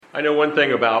I know one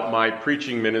thing about my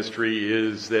preaching ministry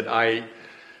is that I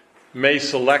may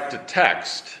select a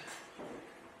text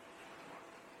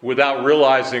without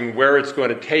realizing where it's going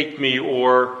to take me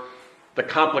or the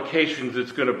complications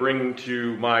it's going to bring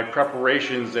to my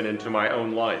preparations and into my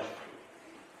own life.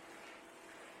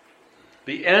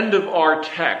 The end of our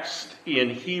text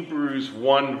in Hebrews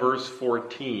 1 verse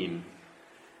 14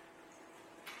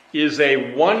 is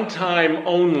a one-time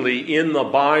only in the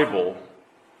Bible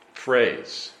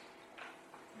phrase.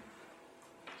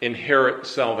 Inherit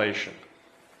salvation.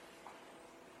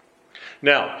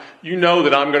 Now, you know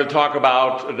that I'm going to talk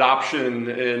about adoption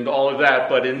and all of that,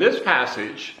 but in this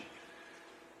passage,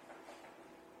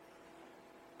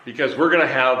 because we're going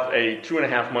to have a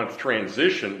 2.5-month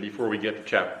transition before we get to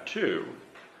chapter 2.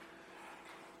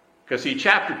 Because see,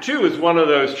 chapter 2 is one of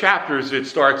those chapters that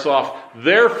starts off,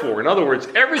 therefore. In other words,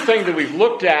 everything that we've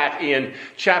looked at in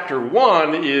chapter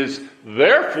 1 is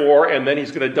therefore, and then he's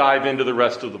going to dive into the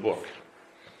rest of the book.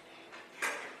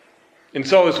 And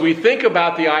so as we think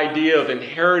about the idea of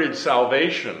inherited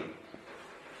salvation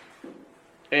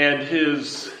and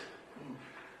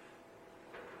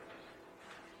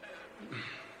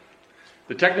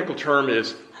the technical term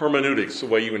is hermeneutics, the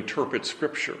way you interpret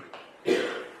Scripture.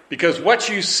 Because what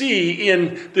you see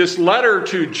in this letter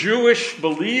to Jewish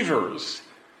believers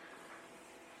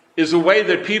is a way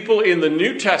that people in the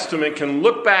New Testament can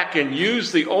look back and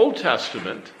use the Old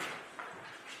Testament,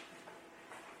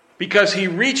 because he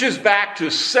reaches back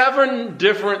to 7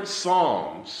 different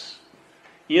Psalms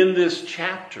in this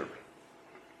chapter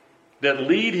that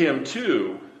lead him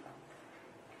to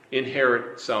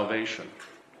inherit salvation.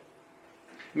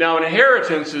 Now,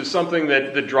 inheritance is something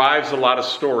that drives a lot of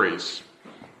stories.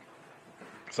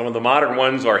 Some of the modern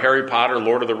ones are Harry Potter,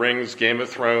 Lord of the Rings, Game of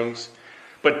Thrones.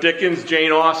 But Dickens,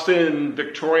 Jane Austen,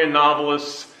 Victorian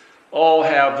novelists all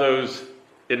have those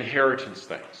inheritance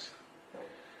things.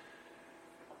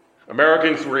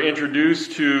 Americans were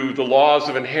introduced to the laws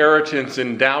of inheritance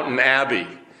in Downton Abbey,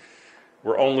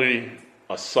 where only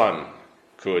a son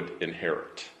could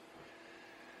inherit.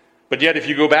 But yet, if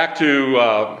you go back to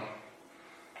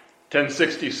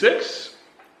 1066,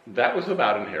 that was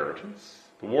about inheritance.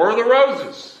 The War of the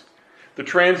Roses, the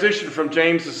transition from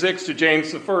James VI to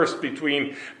James I,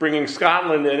 between bringing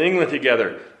Scotland and England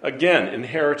together. Again,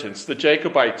 inheritance. The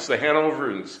Jacobites, the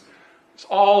Hanoverians. It's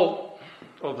all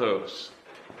of those.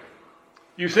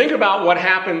 You think about what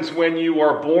happens when you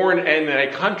are born in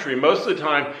a country. Most of the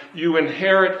time, you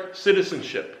inherit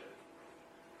citizenship.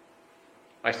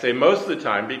 I say most of the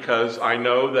time because I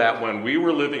know that when we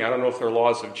were living, I don't know if their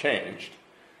laws have changed,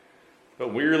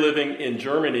 but we were living in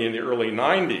Germany in the early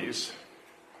 90s.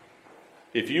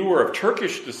 If you were of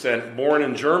Turkish descent born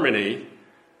in Germany,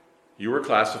 you were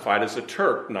classified as a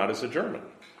Turk, not as a German.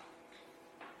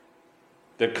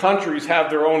 The countries have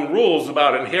their own rules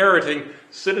about inheriting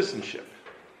citizenship.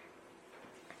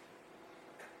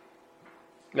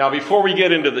 Now, before we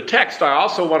get into the text, I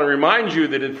also want to remind you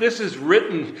that if this is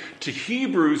written to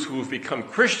Hebrews who have become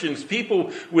Christians,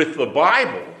 people with the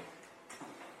Bible,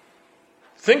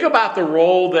 think about the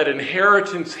role that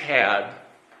inheritance had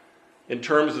in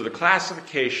terms of the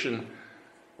classification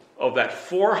of that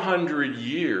 400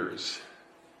 years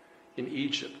in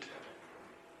Egypt.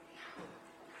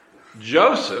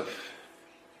 Joseph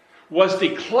was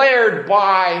declared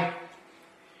by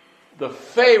the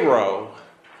Pharaoh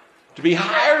to be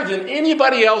higher than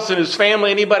anybody else in his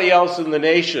family, anybody else in the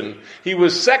nation. He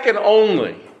was second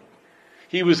only.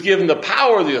 He was given the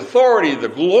power, the authority, the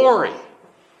glory.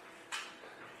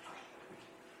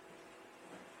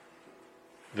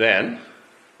 Then,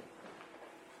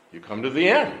 you come to the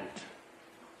end.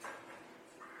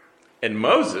 And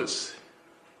Moses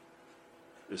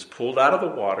is pulled out of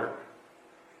the water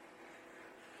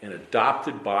and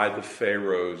adopted by the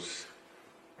Pharaoh's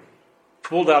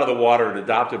pulled out of the water and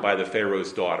adopted by the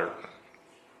Pharaoh's daughter,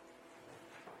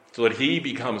 so that he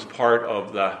becomes part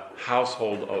of the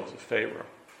household of the Pharaoh.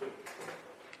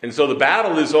 And so the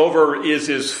battle is over. Is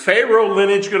his Pharaoh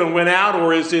lineage going to win out,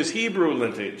 or is his Hebrew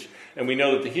lineage? And we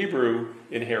know that the Hebrew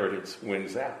inheritance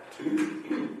wins out.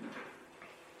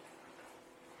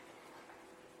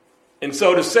 And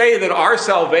so to say that our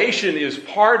salvation is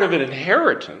part of an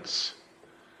inheritance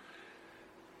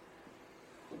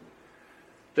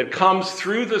that comes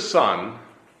through the Son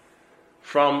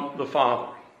from the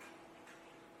Father.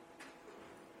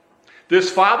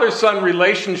 This father-son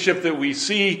relationship that we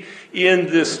see in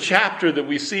this chapter, that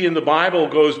we see in the Bible,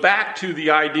 goes back to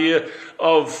the idea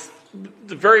of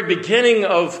the very beginning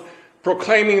of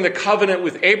proclaiming the covenant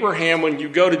with Abraham when you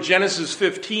go to Genesis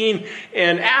 15.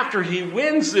 And after he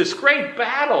wins this great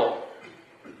battle,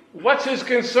 what's his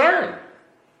concern?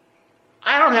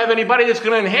 I don't have anybody that's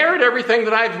going to inherit everything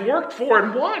that I've worked for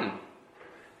and won.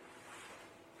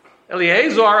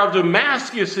 Eleazar of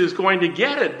Damascus is going to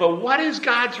get it, but what is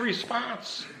God's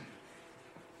response?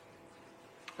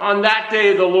 On that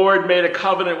day, the Lord made a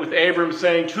covenant with Abram,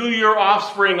 saying, to your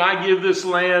offspring I give this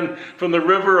land from the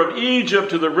river of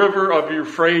Egypt to the river of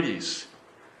Euphrates.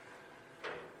 It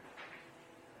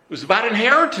was about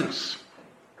inheritance.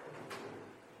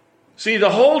 See,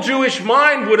 the whole Jewish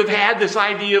mind would have had this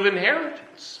idea of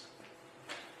inheritance.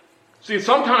 See,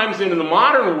 sometimes in the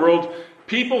modern world,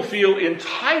 people feel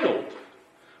entitled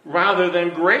rather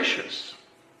than gracious.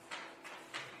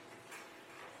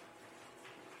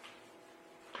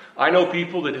 I know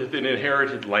people that have been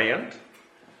inherited land.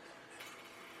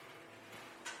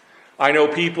 I know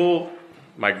people,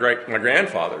 my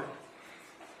grandfather,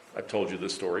 I've told you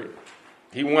this story,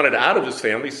 he wanted out of his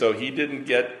family, so he didn't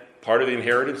get part of the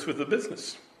inheritance with the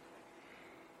business.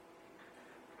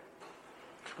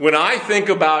 When I think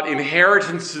about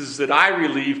inheritances that I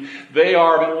relieve, they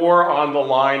are more on the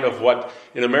line of what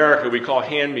in America we call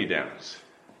hand-me-downs.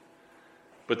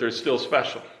 But they're still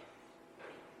special.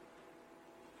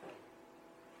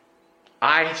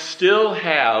 I still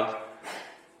have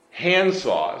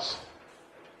handsaws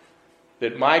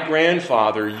that my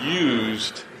grandfather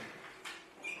used.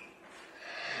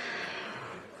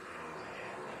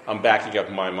 I'm backing up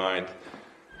in my mind.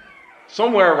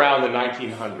 Somewhere around the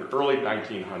early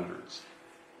 1900s.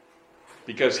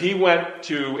 Because he went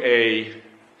to it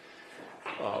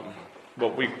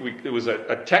was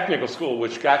a technical school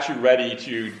which got you ready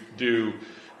to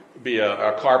be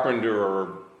a carpenter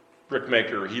or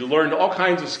brickmaker. He learned all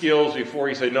kinds of skills before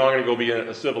he said, no, I'm going to go be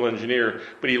a civil engineer.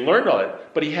 But he learned all it.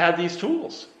 But he had these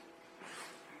tools.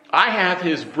 I have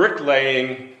his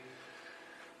bricklaying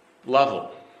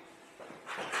level.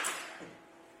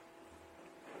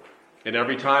 And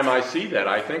every time I see that,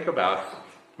 I think about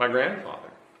my grandfather.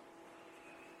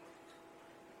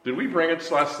 Did we bring it,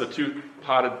 Celeste, the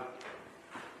two-spouted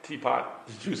teapot?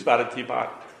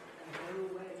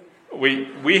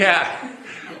 We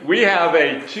have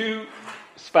a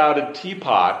two-spouted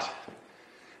teapot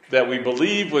that we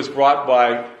believe was brought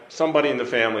by somebody in the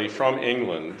family from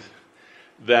England,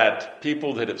 that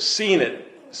people that have seen it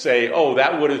say, oh,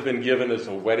 that would have been given as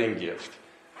a wedding gift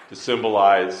to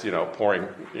symbolize, pouring,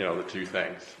 the two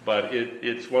things. But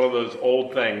it's one of those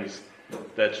old things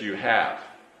that you have.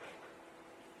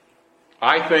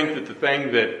 I think that the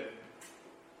thing that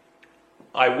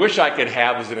I wish I could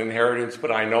have as an inheritance,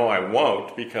 but I know I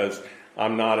won't because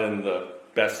I'm not in the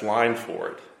best line for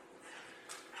it.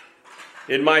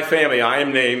 In my family, I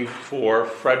am named for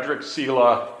Frederick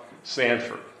Selah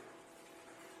Sanford.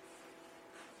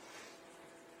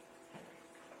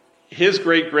 His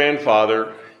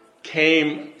great-grandfather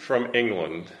came from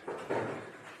England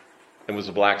and was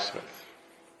a blacksmith.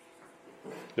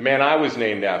 The man I was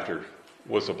named after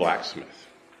was a blacksmith.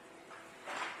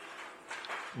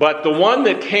 But the one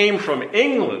that came from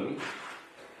England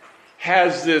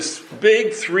has this big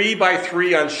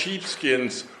 3x3 on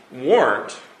sheepskins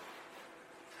warrant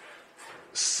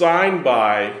signed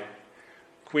by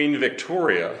Queen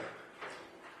Victoria,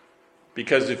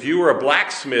 because if you were a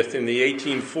blacksmith in the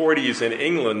 1840s in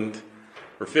England,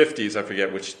 or 50s, I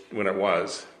forget when it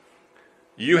was,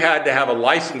 you had to have a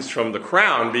license from the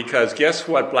crown, because guess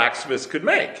what blacksmiths could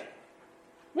make?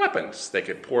 Weapons. They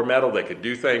could pour metal, they could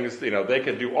do things, they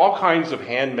could do all kinds of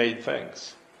handmade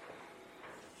things.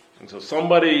 And so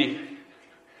somebody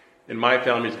in my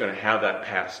family is going to have that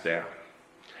passed down.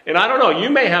 And I don't know,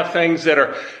 you may have things that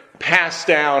are passed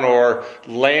down, or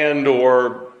land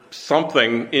or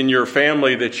something in your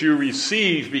family that you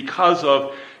receive because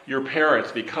of your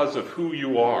parents, because of who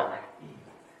you are.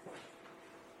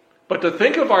 But to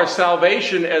think of our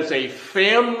salvation as a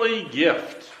family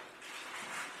gift.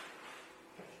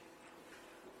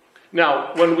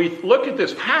 Now, when we look at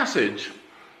this passage,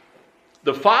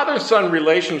 the father-son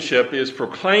relationship is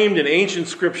proclaimed in ancient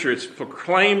scripture. It's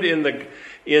proclaimed in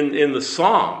the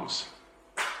Psalms,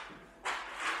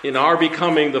 in our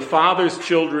becoming the father's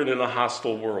children in a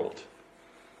hostile world.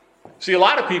 See, a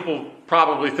lot of people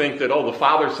probably think that, the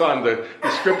father-son, the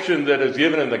description that is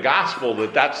given in the gospel,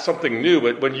 that's something new.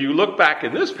 But when you look back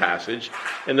in this passage,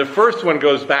 and the first one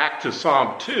goes back to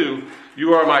Psalm 2,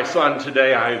 you are my son,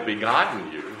 today I have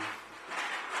begotten you.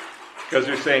 Because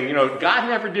they're saying, God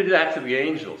never did that to the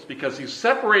angels, because he's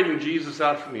separating Jesus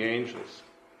out from the angels.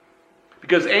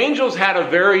 Because angels had a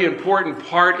very important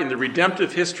part in the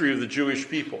redemptive history of the Jewish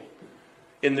people.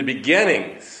 In the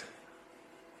beginnings,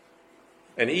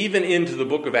 and even into the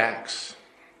book of Acts.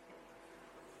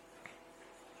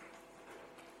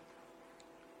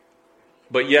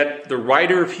 But yet the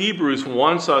writer of Hebrews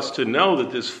wants us to know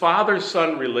that this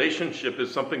father-son relationship is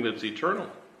something that's eternal.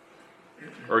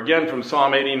 Or again from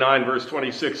Psalm 89, verse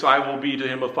 26, I will be to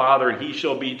him a father, and he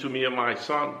shall be to me my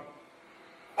son.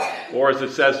 Or as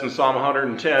it says in Psalm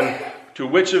 110, to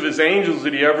which of his angels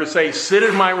did he ever say, sit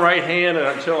at my right hand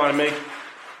until I make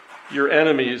your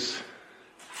enemies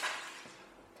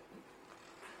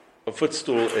a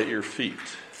footstool at your feet?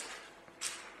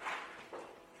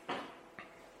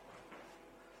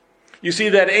 You see,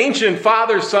 that ancient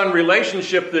father-son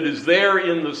relationship that is there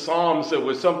in the Psalms, that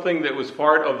was something that was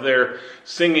part of their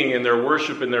singing and their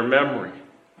worship and their memory.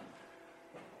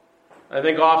 I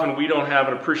think often we don't have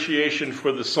an appreciation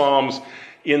for the Psalms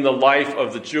in the life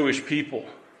of the Jewish people.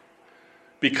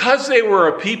 Because they were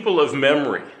a people of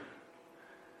memory.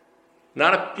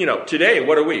 Today,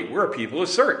 what are we? We're a people of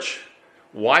search.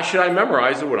 Why should I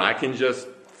memorize it when I can just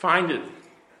find it?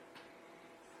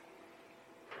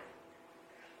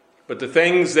 But the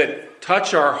things that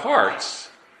touch our hearts,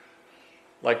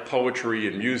 like poetry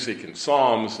and music and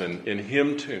psalms and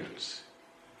hymn tunes.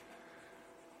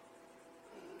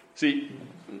 See,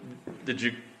 I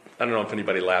don't know if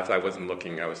anybody laughed. I wasn't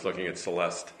looking. I was looking at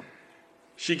Celeste.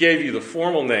 She gave you the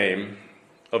formal name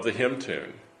of the hymn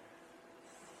tune.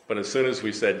 But as soon as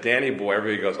we said Danny Boy,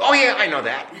 everybody goes, oh yeah, I know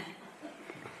that.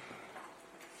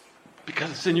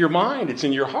 Because it's in your mind. It's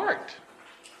in your heart.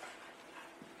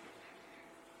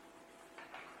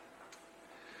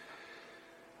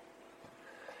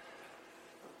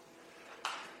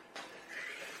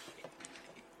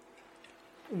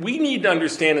 We need to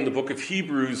understand in the book of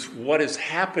Hebrews what is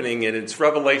happening in its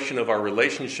revelation of our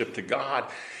relationship to God,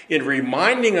 in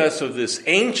reminding us of this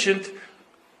ancient,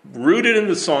 rooted in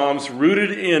the Psalms,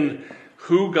 rooted in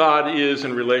who God is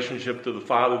in relationship to the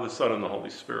Father, the Son, and the Holy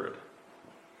Spirit.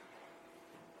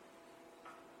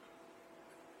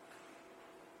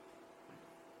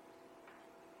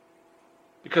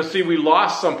 Because, see, we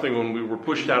lost something when we were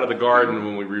pushed out of the garden,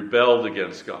 when we rebelled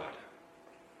against God.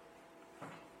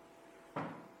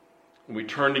 We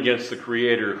turned against the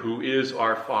Creator, who is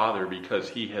our Father, because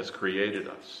He has created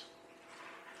us.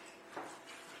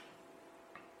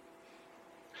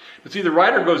 But see, the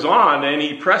writer goes on and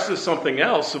he presses something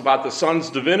else about the Son's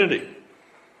divinity.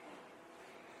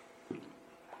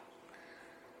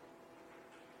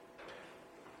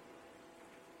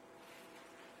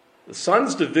 The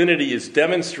Son's divinity is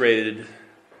demonstrated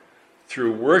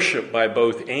through worship by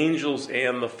both angels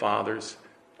and the Father's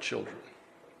children.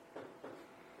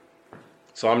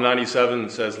 Psalm 97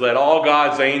 says, let all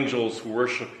God's angels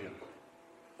worship Him.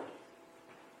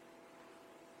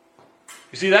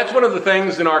 You see, that's one of the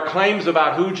things in our claims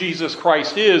about who Jesus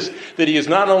Christ is, that He is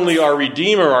not only our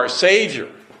Redeemer, our Savior,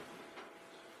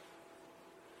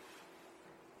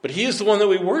 but He is the one that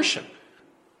we worship.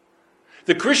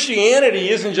 The Christianity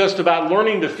isn't just about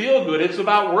learning to feel good, it's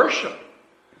about worship.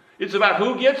 It's about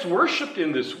who gets worshiped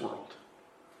in this world.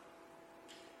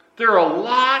 There are a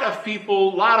lot of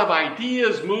people, a lot of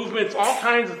ideas, movements, all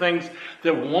kinds of things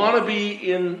that want to be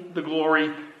in the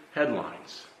glory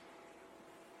headlines.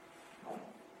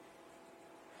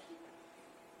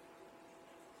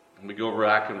 And we go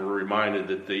back and we're reminded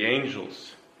that the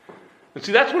angels. And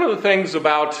see, that's one of the things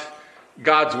about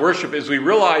God's worship is we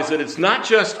realize that it's not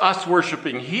just us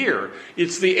worshiping here,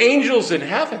 it's the angels in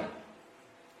heaven.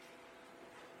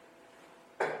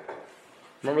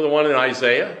 Remember the one in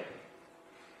Isaiah?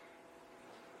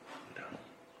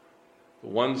 The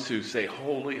ones who say,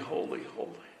 holy, holy, holy.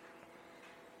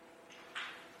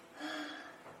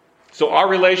 So our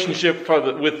relationship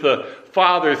with the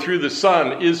Father through the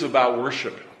Son is about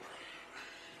worship.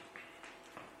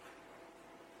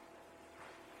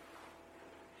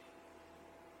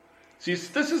 See,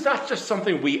 this is not just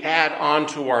something we add on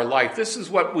to our life. This is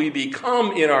what we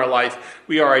become in our life.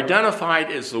 We are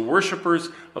identified as the worshipers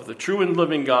of the true and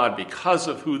living God because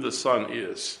of who the Son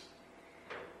is.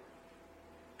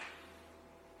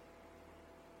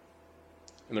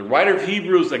 And the writer of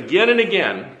Hebrews again and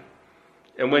again,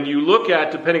 and when you look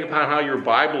at, depending upon how your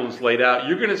Bible is laid out,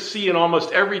 you're going to see in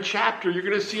almost every chapter, you're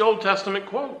going to see Old Testament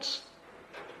quotes.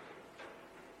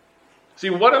 See,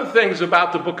 one of the things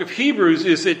about the book of Hebrews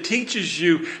is it teaches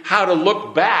you how to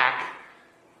look back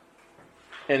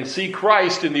and see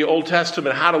Christ in the Old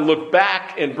Testament, how to look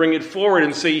back and bring it forward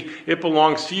and see it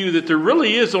belongs to you, that there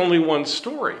really is only one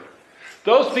story.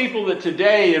 Those people that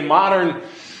today in modern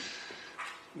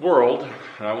world,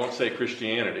 and I won't say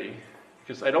Christianity,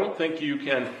 because I don't think you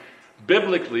can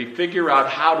biblically figure out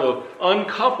how to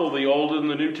uncouple the Old and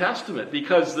the New Testament,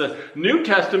 because the New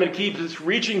Testament keeps us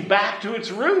reaching back to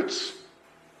its roots.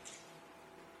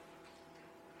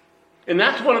 And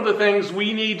that's one of the things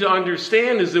we need to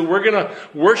understand, is that we're going to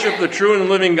worship the true and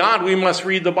living God. We must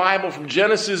read the Bible from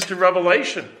Genesis to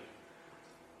Revelation.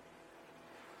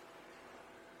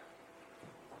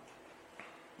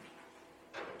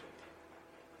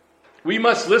 We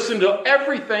must listen to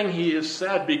everything he has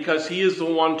said, because he is the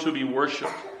one to be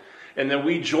worshipped. And then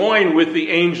we join with the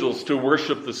angels to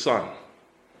worship the Son.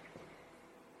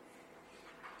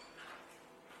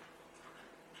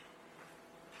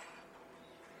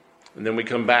 And then we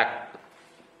come back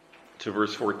to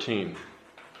verse 14.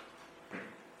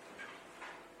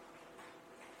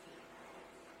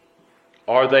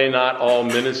 Are they not all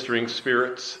ministering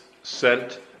spirits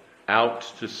sent out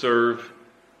to serve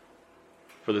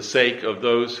for the sake of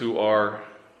those who are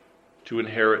to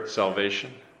inherit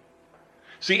salvation?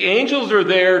 See, angels are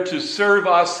there to serve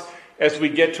us as we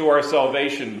get to our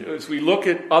salvation. As we look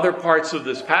at other parts of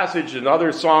this passage and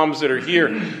other psalms that are here,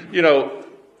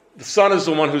 the Son is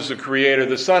the one who's the creator.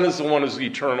 The Son is the one who's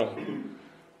eternal.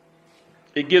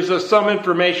 It gives us some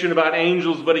information about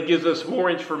angels, but it gives us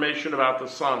more information about the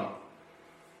Son.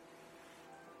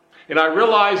 And I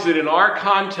realize that in our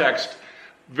context,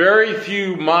 very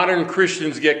few modern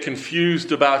Christians get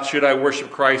confused about, should I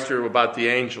worship Christ or about the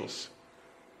angels?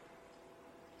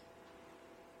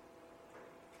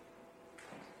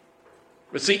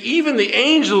 But see, even the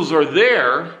angels are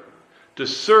there to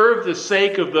serve the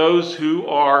sake of those who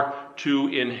are to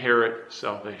inherit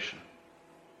salvation.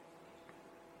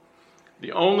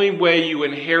 The only way you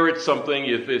inherit something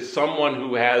is if someone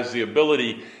who has the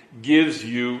ability gives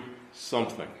you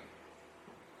something.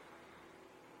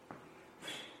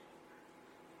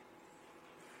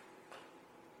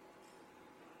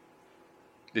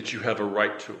 That you have a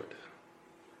right to it.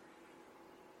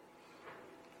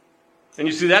 And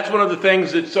you see, that's one of the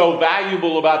things that's so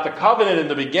valuable about the covenant in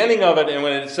the beginning of it. And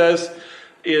when it says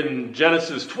in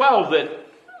Genesis 12 that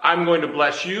I'm going to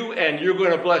bless you and you're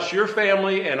going to bless your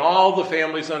family and all the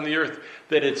families on the earth,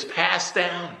 that it's passed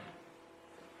down,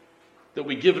 that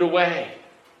we give it away,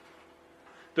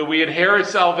 that we inherit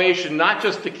salvation, not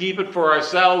just to keep it for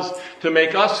ourselves, to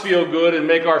make us feel good and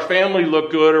make our family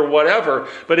look good or whatever,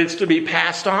 but it's to be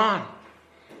passed on.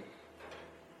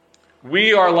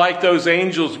 We are like those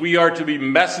angels. We are to be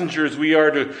messengers. We are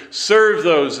to serve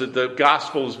those that the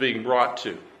gospel is being brought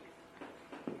to.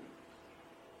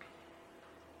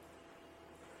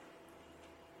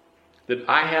 That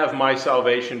I have my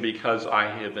salvation because I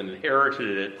have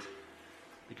inherited it,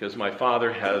 because my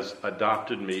Father has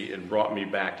adopted me and brought me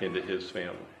back into his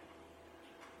family.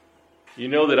 You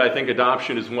know that I think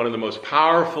adoption is one of the most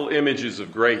powerful images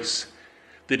of grace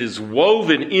that is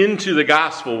woven into the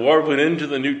gospel, woven into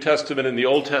the New Testament and the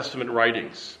Old Testament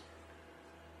writings.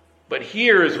 But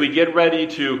here, as we get ready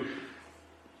to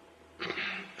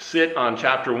sit on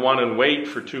chapter 1 and wait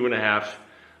for 2.5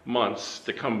 months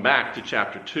to come back to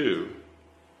chapter 2,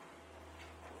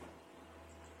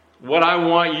 what I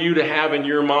want you to have in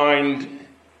your mind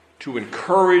to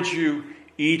encourage you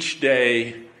each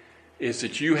day is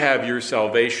that you have your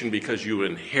salvation because you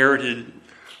inherited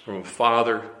from a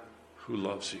Father who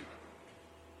loves you.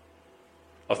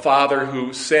 A Father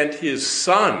who sent his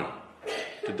Son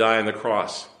to die on the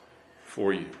cross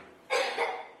for you.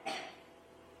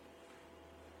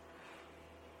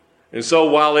 And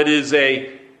so while it is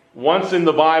a once in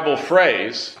the Bible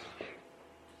phrase,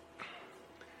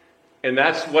 and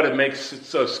that's what it makes it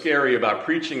so scary about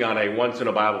preaching on a once in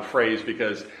a Bible phrase,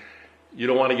 because you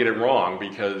don't want to get it wrong,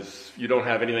 because you don't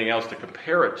have anything else to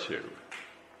compare it to.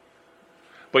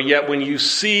 But yet when you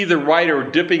see the writer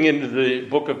dipping into the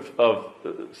book of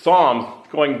Psalms,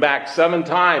 going back 7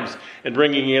 times and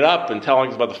bringing it up and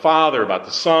telling us about the Father, about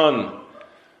the Son,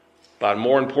 about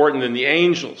more important than the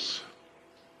angels.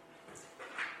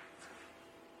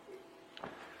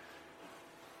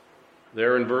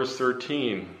 There in verse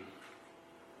 13,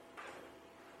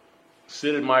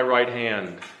 sit at my right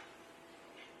hand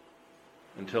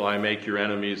until I make your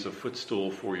enemies a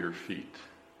footstool for your feet.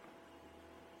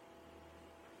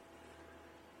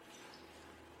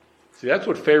 See, that's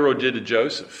what Pharaoh did to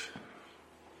Joseph.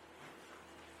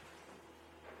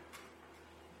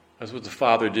 That's what the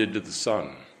Father did to the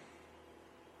Son.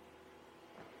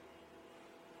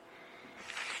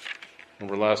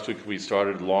 Remember last week we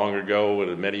started long ago,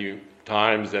 and at many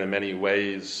times and in many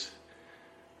ways,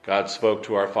 God spoke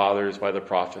to our fathers by the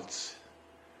prophets.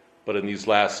 But in these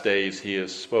last days, he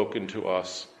has spoken to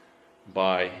us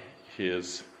by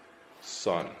his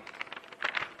Son.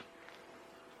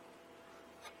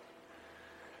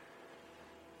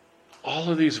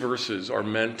 All of these verses are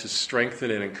meant to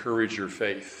strengthen and encourage your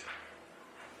faith.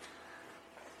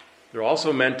 They're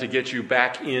also meant to get you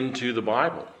back into the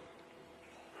Bible.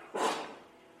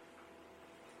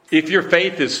 If your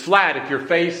faith is flat, if your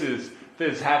faith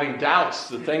is having doubts,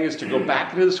 the thing is to go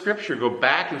back into the Scripture, go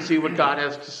back and see what God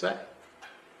has to say.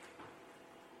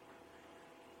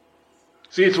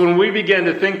 See, it's when we begin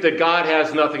to think that God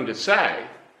has nothing to say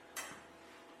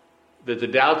that the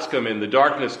doubts come in, the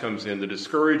darkness comes in, the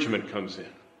discouragement comes in.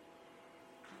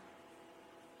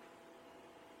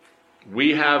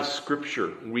 We have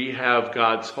Scripture. We have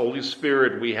God's Holy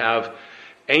Spirit. We have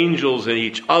angels and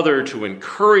each other to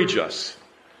encourage us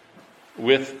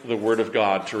with the Word of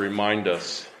God, to remind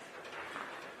us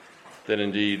that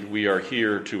indeed we are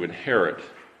here to inherit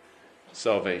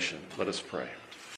salvation. Let us pray.